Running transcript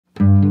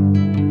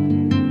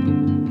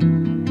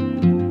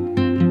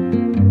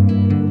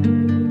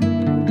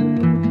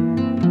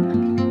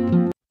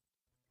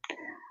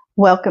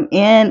Welcome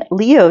in,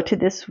 Leo, to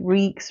this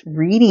week's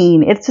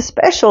reading. It's a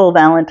special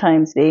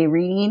Valentine's Day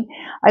reading.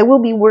 I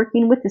will be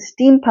working with the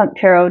Steampunk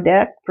Tarot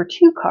deck for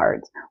 2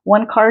 cards.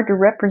 1 card to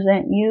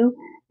represent you,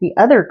 the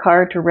other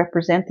card to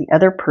represent the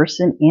other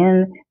person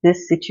in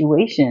this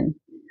situation.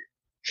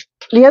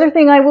 The other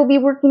thing I will be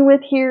working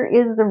with here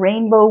is the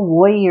Rainbow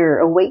Warrior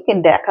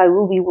Awaken deck. I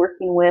will be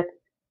working with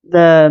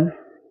the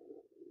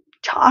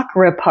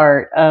chakra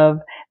part of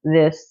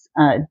this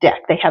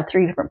deck. They have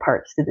 3 different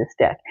parts to this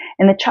deck.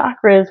 And the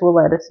chakras will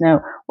let us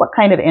know what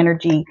kind of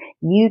energy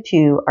you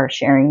two are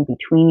sharing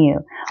between you.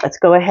 Let's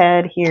go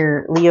ahead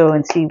here, Leo,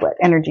 and see what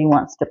energy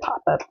wants to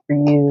pop up for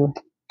you.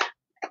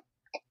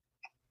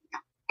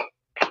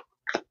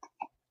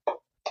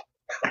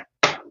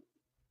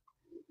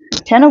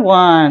 Ten of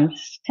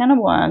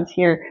Wands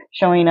here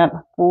showing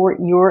up for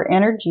your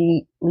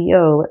energy,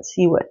 Leo. Let's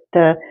see what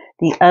the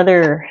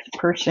other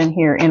person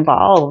here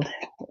involved,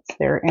 what's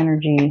their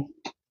energy.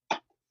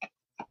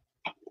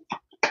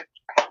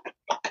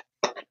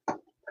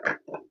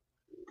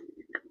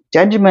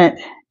 Judgment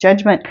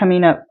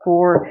coming up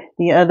for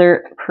the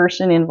other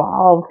person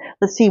involved.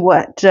 Let's see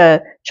what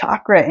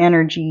chakra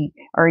energy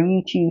are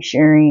you two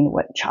sharing?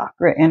 What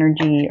chakra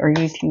energy are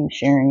you two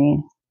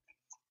sharing?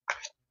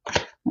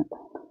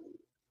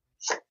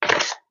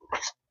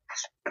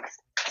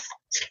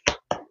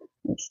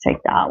 Let's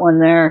take that one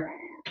there.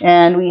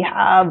 And we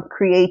have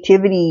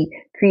creativity.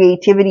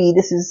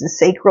 This is the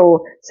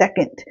sacral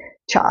second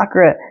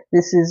chakra.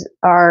 This is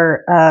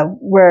our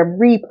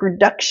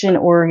reproduction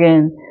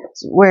organ,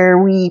 where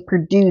we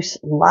produce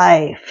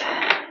life.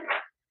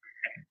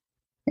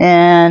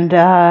 And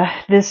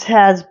this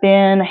has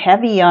been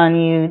heavy on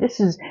you. This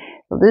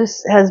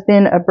has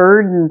been a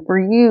burden for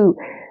you.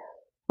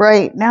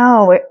 Right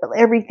now,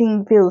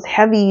 everything feels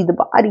heavy. The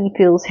body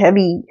feels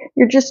heavy.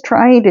 You're just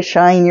trying to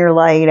shine your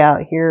light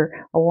out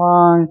here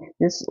along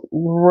this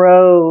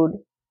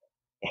road,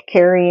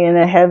 carrying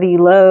a heavy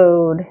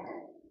load.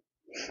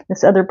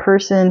 This other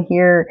person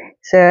here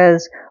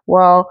says,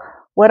 well,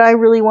 what I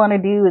really want to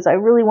do is I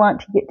really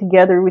want to get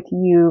together with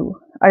you.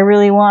 I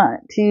really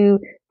want to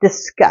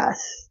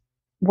discuss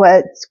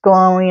what's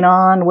going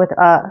on with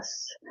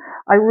us.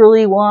 I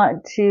really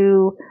want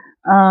to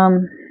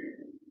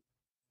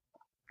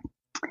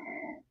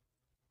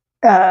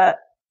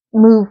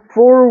move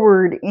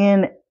forward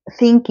in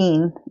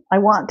thinking. I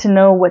want to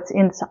know what's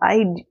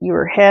inside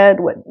your head,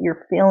 what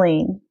you're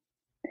feeling.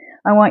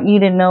 I want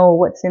you to know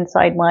what's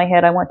inside my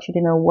head. I want you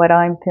to know what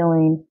I'm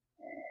feeling.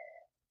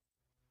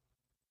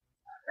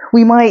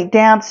 We might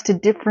dance to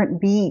different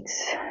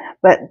beats,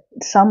 but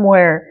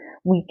somewhere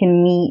we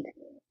can meet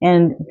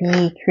and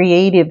be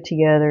creative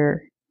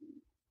together.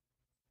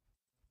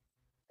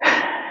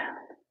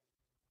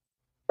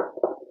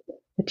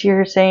 But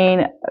you're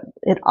saying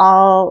it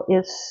all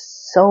is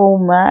so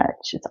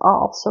much. It's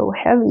all so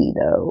heavy,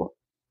 though.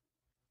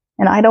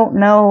 And I don't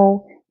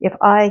know if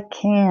I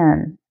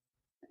can.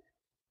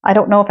 I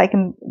don't know if I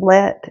can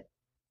let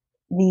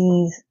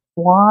these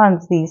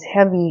wands, these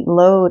heavy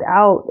load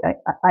out.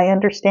 I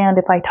understand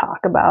if I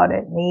talk about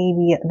it,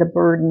 maybe the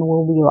burden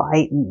will be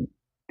lightened.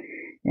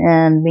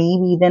 And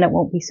maybe then it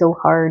won't be so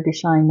hard to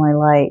shine my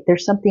light.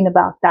 There's something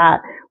about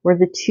that where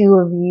the two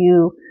of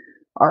you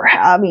are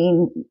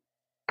having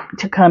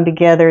to come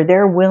together.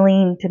 They're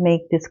willing to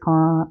make this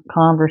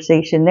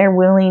conversation. They're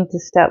willing to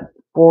step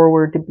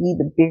forward, to be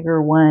the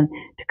bigger one,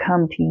 to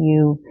come to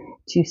you,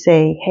 to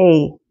say,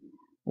 hey,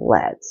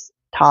 let's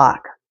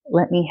talk.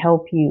 Let me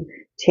help you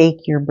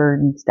take your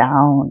burdens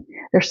down.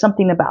 There's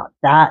something about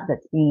that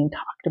that's being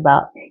talked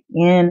about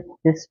in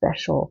this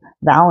special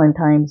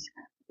Valentine's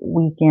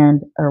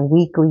weekend or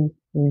weekly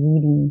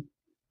reading.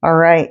 All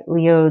right,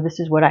 Leo, this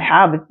is what I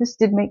have. If this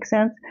did make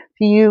sense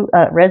to you,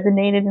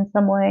 resonated in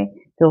some way,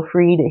 feel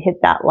free to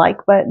hit that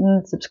like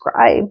button,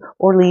 subscribe,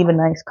 or leave a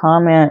nice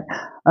comment.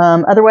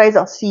 Otherwise,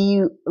 I'll see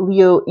you,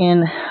 Leo,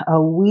 in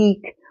a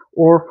week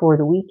or for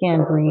the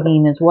weekend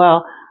reading as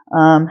well.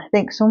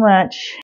 Thanks so much.